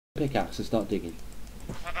Pickaxe and start digging.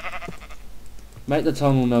 Make the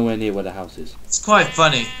tunnel nowhere near where the house is. It's quite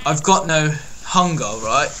funny. I've got no hunger,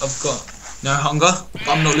 right? I've got no hunger, but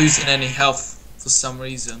I'm not losing any health for some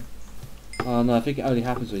reason. Oh no, I think it only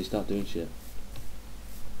happens when you start doing shit.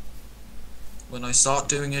 When I start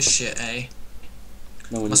doing a shit, eh?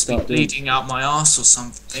 No, when Must you be start doing... bleeding out my ass or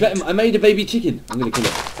something. Shpetim, I made a baby chicken. I'm gonna kill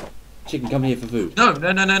it. Chicken, come here for food. No.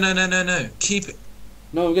 Keep it.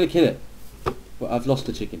 No, I'm gonna kill it. Well, I've lost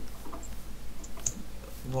the chicken.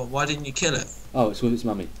 Well, why didn't you kill it? Oh, it's with its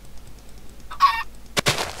mummy.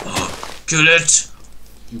 Kill it!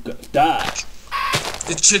 You gotta die.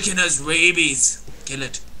 The chicken has rabies. Kill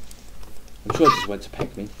it. I'm sure it just went to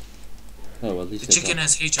peck me. Oh well, at least The chicken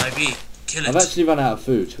has HIV. Kill it. I've actually run out of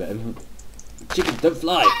food, Shpetim. Chicken, don't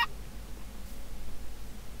fly!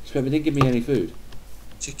 Shpetim didn't give me any food.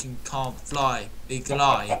 Chicken can't fly. They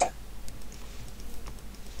glide.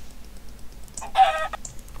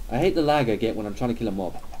 I hate the lag I get when I'm trying to kill a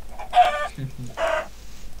mob.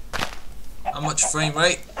 How much frame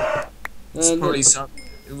rate? It's probably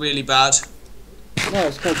really bad. No,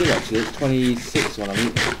 it's quite good actually. It's 26 when I'm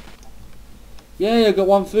eating. Yeah, I got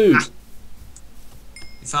one food.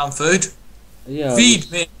 You found food? Yeah.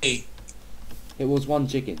 Feed me. It was one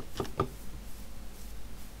chicken.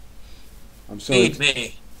 I'm sorry. Feed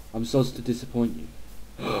me. I'm sorry to disappoint you.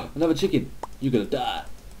 Another chicken. You're gonna die.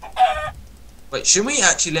 Wait, should we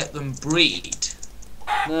actually let them breed?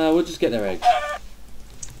 No, we'll just get their eggs.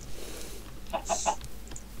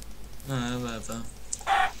 Whatever.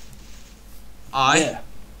 Yeah.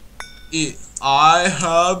 I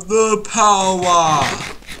have the power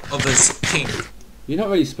of a king. You're not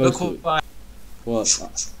really supposed to.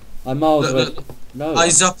 What? I'm miles away. Look. No.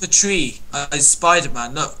 Eyes up a tree. Eyes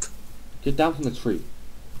Spider-Man, look. Get down from the tree.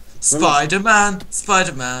 Spider-Man.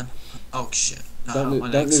 Spider-Man. Oh shit. No,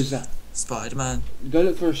 Don't lose that. Spider-Man. Go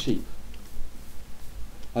look for a sheep.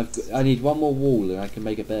 I need one more wall and I can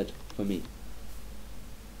make a bed for me.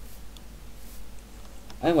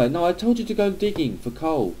 Anyway, no, I told you to go digging for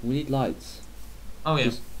coal. We need lights. Oh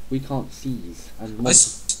yeah. We can't seize. And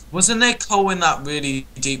wasn't there coal in that really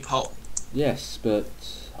deep hole? yes, but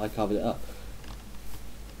I covered it up.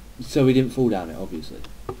 So we didn't fall down it, obviously.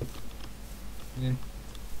 Yeah.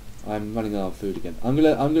 I'm running out of food again. I'm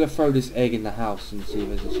gonna throw this egg in the house and see if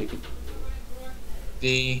there's a chicken.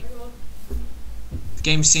 The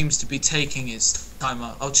game seems to be taking its time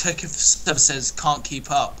up. I'll check if server says can't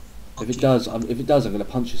keep up. If it does, I'm gonna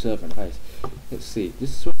punch your server in the face. Let's see.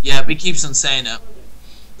 This is. Yeah, but it keeps on saying it.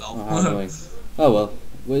 Oh, how annoying. Oh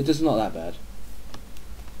well, it's not that bad.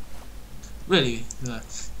 Really,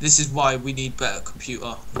 this is why we need better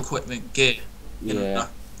computer equipment, gear. Yeah.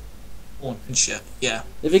 And shit. Yeah.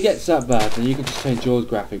 If it gets that bad, then you can just change your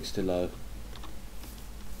graphics to low.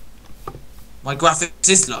 My graphics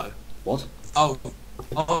is low. What? Oh,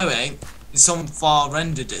 wait. It's on far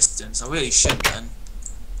render distance. I really should then.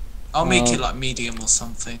 I'll make it like medium or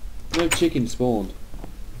something. No chicken spawned.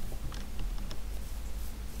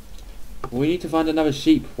 We need to find another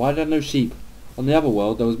sheep. Why are there no sheep? On the other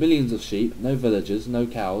world, there was millions of sheep, no villagers, no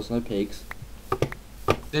cows, no pigs.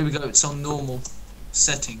 There we go. It's on normal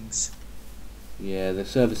settings. Yeah, the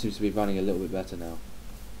server seems to be running a little bit better now.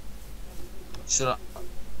 Should I?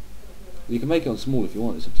 You can make it on small if you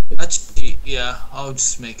want. Actually, yeah, I'll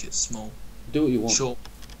just make it small. Do what you want. Sure.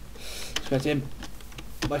 Shpetim,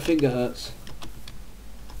 my finger hurts.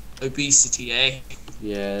 Obesity, eh?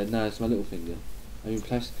 Yeah, no, it's my little finger. You've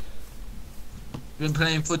been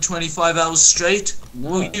playing for 25 hours straight? No.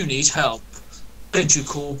 Well, you need help. Ain't you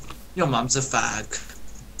cool? Your mum's a fag.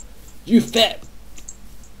 You fat!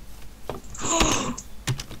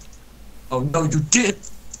 Oh no, you did!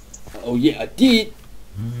 Oh yeah, I did!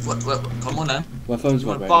 What, come on then. My phone's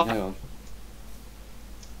vibrating, hang on.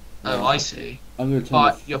 Oh, I see. I'm gonna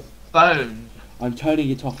turn your phone. I'm turning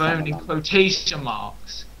it off. Phone in quotation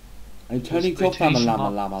marks. I'm turning it off.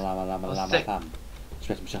 Llama.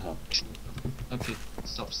 Shpetim, shut up. Okay,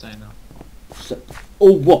 stop saying that.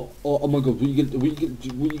 Oh what? Oh my god, what you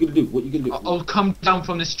gonna do? I'll come down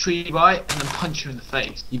from this tree, right, and then punch you in the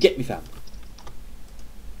face. You get me, fam.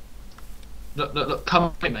 Look,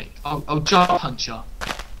 come here, mate. I'll jump punch you.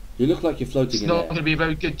 You look like you're floating in air. It's not air. going to be a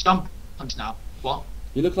very good jump punch now. What?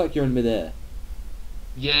 You look like you're in mid-air.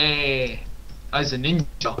 Yeah. As a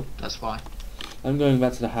ninja, that's why. I'm going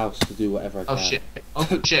back to the house to do whatever I can. Oh shit.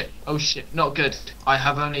 Oh shit. Oh shit. Not good. I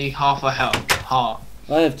have only half a health. Half.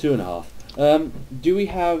 I have 2.5. Do we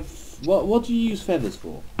have... What do you use feathers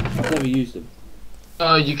for? I've never used them.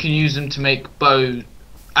 You can use them to make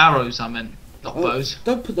arrows, I meant. Not bows.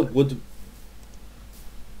 Don't put the wood...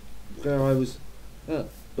 Where I was...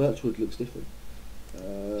 Birchwood looks different.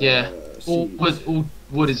 Yeah. All seeds.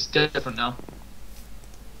 wood is different now.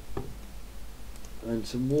 And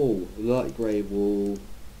some wool, light grey wool,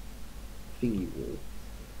 thingy wool.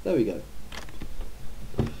 There we go.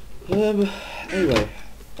 Anyway.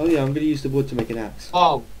 Oh yeah, I'm gonna use the wood to make an axe.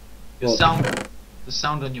 Oh, the What?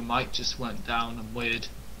 sound on your mic just went down and weird.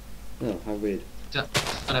 Oh, how weird. I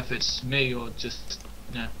don't know if it's me or just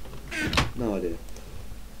No idea.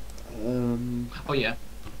 Oh yeah.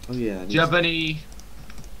 Oh yeah. Do you have any?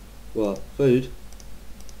 What? Food?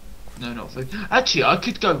 No, not food. Actually, I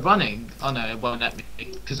could go running. Oh no, it won't let me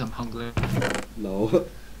because I'm hungry. No.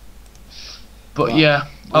 But Right. yeah,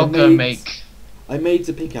 I'll go make. I made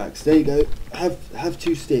the pickaxe. There you go. Have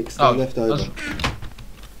 2 sticks. They're left over.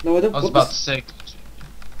 No, I don't. I was want about to say.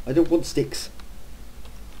 I don't want sticks.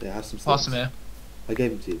 There, have some sticks. Pass them here. I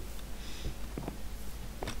gave them to you.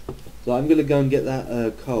 So I'm gonna go and get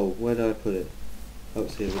that coal. Where did I put it? Oh,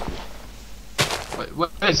 it's here. Isn't it? Wait,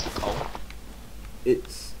 where's the coal?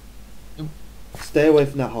 It's. Stay away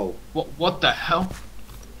from that hole. What the hell?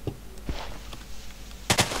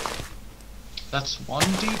 That's 1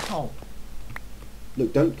 deep hole.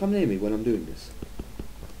 Look, don't come near me when I'm doing this.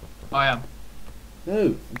 I am.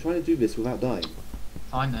 No, I'm trying to do this without dying.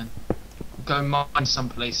 Fine then. Go mine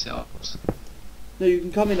someplace else. No, you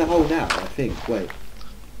can come in the hole now, I think. Wait.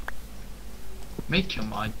 Make your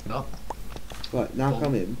mind up. Right, now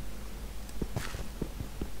come in.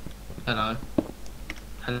 Hello.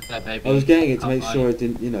 Hello, baby. I was getting it to How make are sure you? it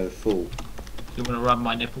didn't, fall. You wanna rub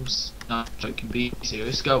my nipples? No, joking. Be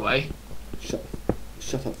serious. Go away. Shut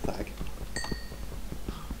up, fag.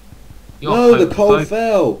 You're No, the coal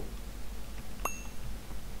fell!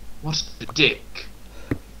 What's the dick?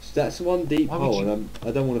 That's 1 deep Why would hole, you- and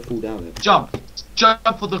I don't want to fall down it. Jump! Jump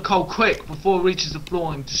for the coal quick before it reaches the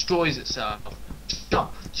floor and destroys itself.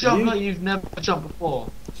 Jump! Jump like you've never jumped before.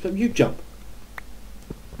 Stop, you jump.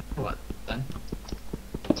 What then?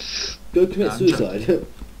 Go commit I'm suicide.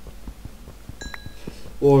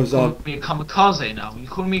 Or as You I... calling me a kamikaze now? You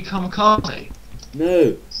calling me a kamikaze?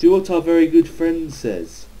 No, do what our very good friend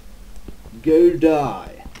says. Go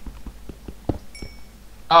die.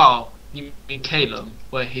 Oh, you mean Caleb,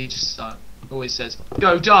 where he just always says,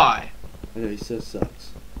 "Go die." I know, he so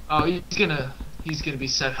sucks. Oh, he's gonna be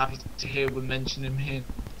so happy to hear we mention him here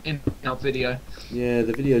in our video. Yeah,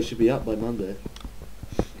 the video should be up by Monday.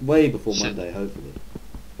 Way before Should. Monday, hopefully.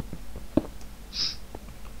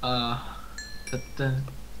 I'm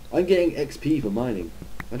getting XP for mining.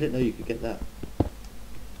 I didn't know you could get that.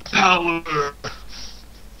 Power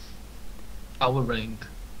ring.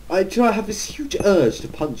 I have this huge urge to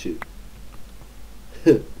punch you.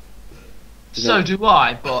 So do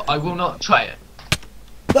I, but I will not try it.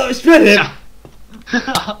 No, it's Shpetim!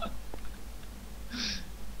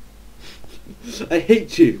 I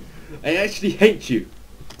hate you. I actually hate you.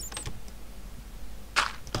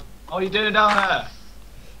 What are you doing down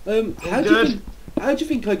there? How do you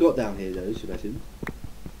think I got down here though, Shpetim?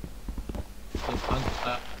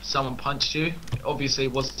 Someone punched you. Obviously,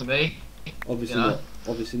 it wasn't me. Obviously Yeah. not.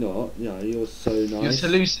 Obviously not. You know, you're so You're nice.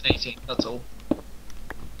 hallucinating. That's all.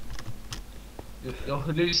 You're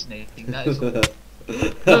hallucinating. That is all. No.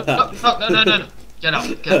 Get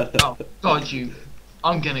up. Get up. Oh, God, you.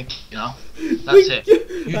 I'm gonna kill you now. That's it.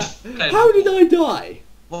 How did I die?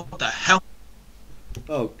 What the hell?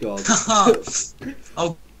 Oh God.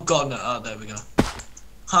 Oh God, no. Oh, there we go.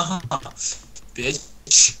 Haha.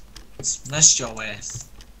 Bitch. Smashed your ass.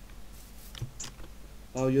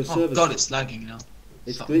 Oh, your Oh server's... God, it's lagging now.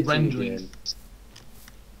 It's Stop glitching rendering. again.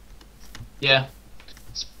 Yeah.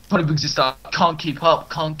 It's probably because I can't keep up.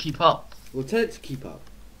 Can't keep up. Well, tell it to keep up.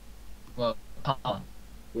 Well, can't.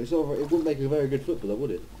 Well, it wouldn't make a very good footballer,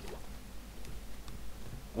 would it?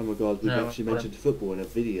 Oh my God, we've No, actually wouldn't. mentioned football in a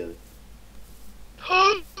video.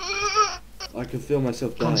 I can feel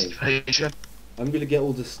myself dying. Constipation. I'm gonna get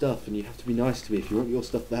all the stuff, and you have to be nice to me if you want your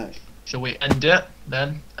stuff back. Shall we end it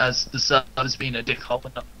then, as the server's been a dickhole?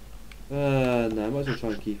 No, I might as well try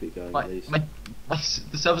and keep it going at least.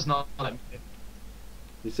 The server's not letting me move.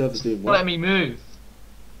 The server's doing Not what? letting me move.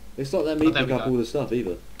 It's not letting me Oh, there pick we up go. all the stuff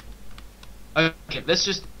either. Okay, let's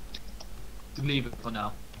just leave it for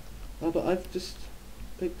now. Oh, but I've just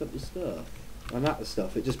picked up the stuff. I'm at the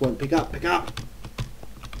stuff, it just won't pick up. Pick up!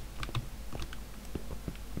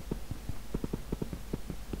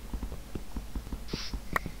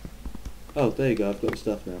 Oh, there you go, I've got the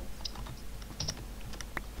stuff now.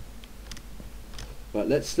 Right,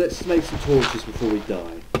 let's make some torches before we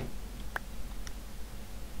die.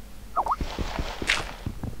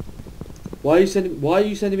 Why are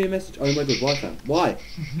you sending me a message? Oh my God, why fam? Why?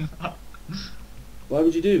 Why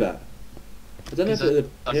would you do that? I don't know if Is it'll that-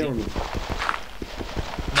 appear on the...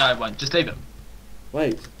 No, it won't. Just leave it.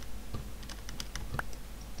 Wait.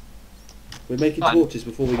 We're making Fine. torches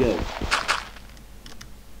before we go.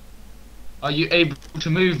 Are you able to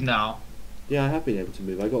move now? Yeah, I have been able to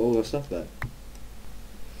move. I got all our stuff back.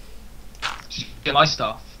 Did you get my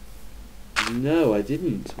stuff? No, I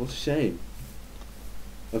didn't. What a shame.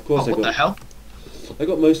 Of course Oh, what the hell? I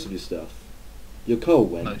got most of your stuff. Your coal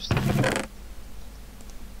went. Most.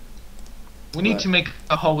 We need to make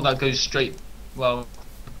a hole that goes straight. Well,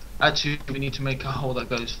 actually, we need to make a hole that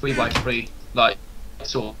goes 3 by 3, like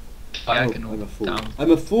sort of diagonal I'm a fool. down.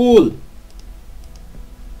 I'm a fool.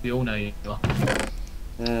 We all know you are.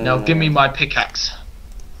 Now give me my pickaxe.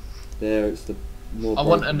 There, it's the more. I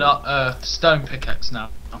want a stone pickaxe now.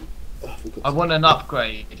 Oh, I want an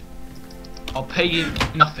upgrade. I'll pay you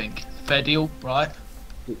nothing. Fair deal, right?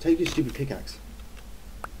 Look, take your stupid pickaxe.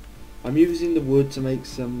 I'm using the wood to make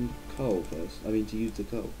some coal first. I mean, to use the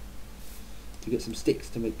coal. To get some sticks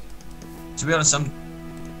to make. To be honest, I'm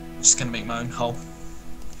just gonna make my own hole.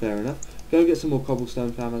 Fair enough. Go and get some more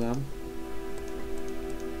cobblestone, family.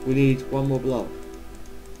 We need one more block.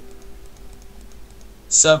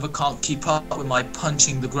 Server can't keep up with my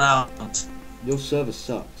punching the ground. Your server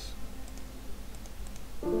sucks.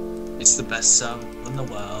 It's the best server in the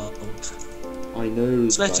world. I know.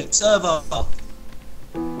 Shpetim server.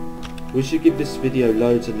 We should give this video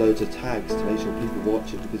loads and loads of tags to make sure people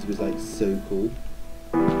watch it because it was like so cool.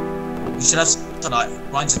 You should have something like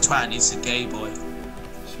Ryan's a twat and he's a gay boy.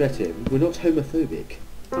 Shpetim, we're not homophobic.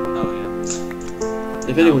 Oh yeah.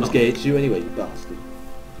 If anyone's gay, it's you anyway, you bastard.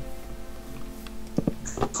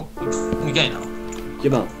 You're gay now.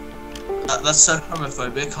 Your mum. That's so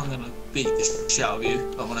homophobic. I'm gonna beat the shit out of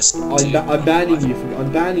you. But when I speak to you,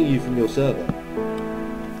 I'm banning you from your server.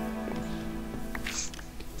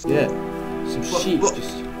 Yeah. Some sheep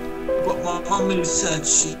just. But my mummy said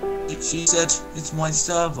she said it's my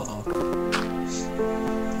server.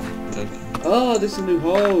 Oh, this is a new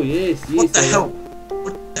hole. Yes, yes. What the hell?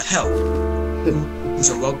 What the hell? Who's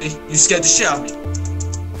a rugby? You scared the shit out of me.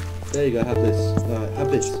 There you go. Have this. Alright, have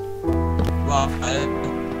this. Right.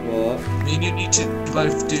 What? Me and you need to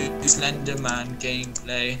both do Slenderman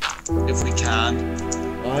gameplay if we can.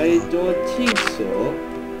 I don't think so.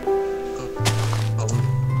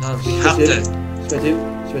 No, we have to. Shpetim,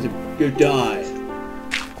 go die.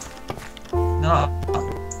 No.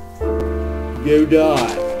 Go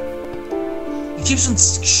die. He keeps on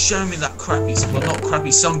showing me that crappy, well not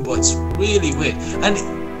crappy song, but it's really weird. And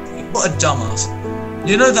what a dumbass.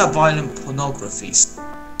 You know that violent pornography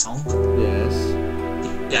song? Yes.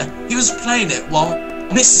 Yeah, he was playing it while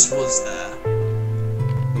Mrs. was there.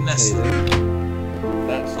 Okay, then.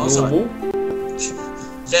 That's normal.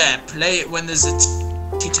 Yeah, play it when there's a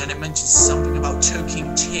teacher and it mentions something about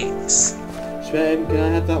choking chicks. Shpetim, can I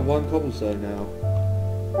have that one cobblestone now?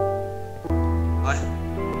 I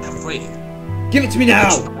have 3. Give it to me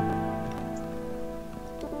now!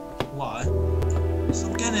 Why?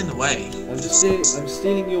 Stop getting in the way. I'm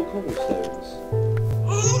stealing your cobblestones.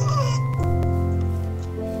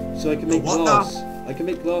 So I can make glass. I can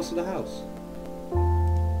make glass for the house.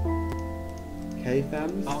 Okay,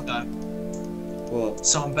 fams? Oh no. What?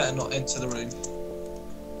 Someone better not enter the room.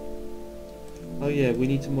 Oh yeah, we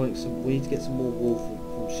need to get some more wool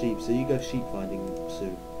from sheep, so you go sheep finding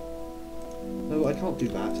soon. No, I can't do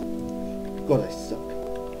that. God, I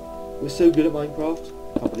suck. We're so good at Minecraft.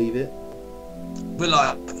 Can't believe it. We're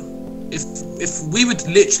like, if we would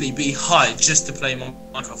literally be hired just to play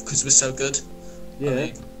Minecraft because we're so good. Yeah. I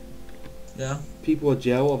mean, yeah. People are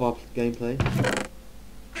jealous of our gameplay.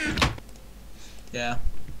 Yeah.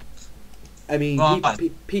 I mean,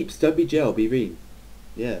 Right. peeps, don't be gel, be ream.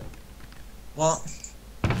 Yeah. What?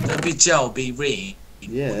 Don't be gel, be re.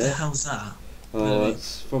 Yeah. What the hell's that? Oh, Really?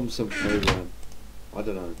 it's from some program. I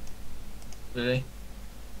don't know. Really?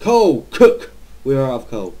 Coal! Cook! We're out of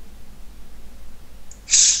coal.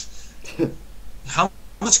 How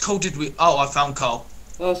much coal did we... Oh, I found coal.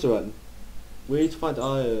 Oh, that's alright. We need to find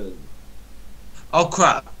iron. Oh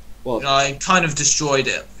crap. What? I kind of destroyed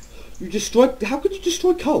it. You destroyed... How could you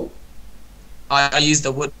destroy coal? I used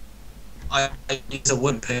a wood... I used a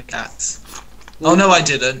wood pickaxe. Oh no, I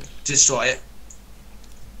didn't destroy it.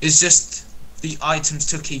 It's just the items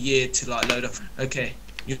took a year to like load up. Okay,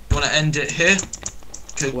 you want to end it here?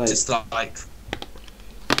 Cause it's like.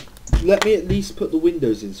 Let me at least put the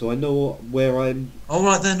windows in so I know where I'm. All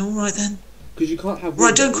right then. All right then. Because you can't have.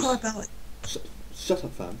 Right, windows. don't cry about it. Shut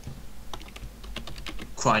up, fam.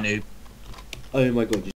 Cry noob. Oh my god.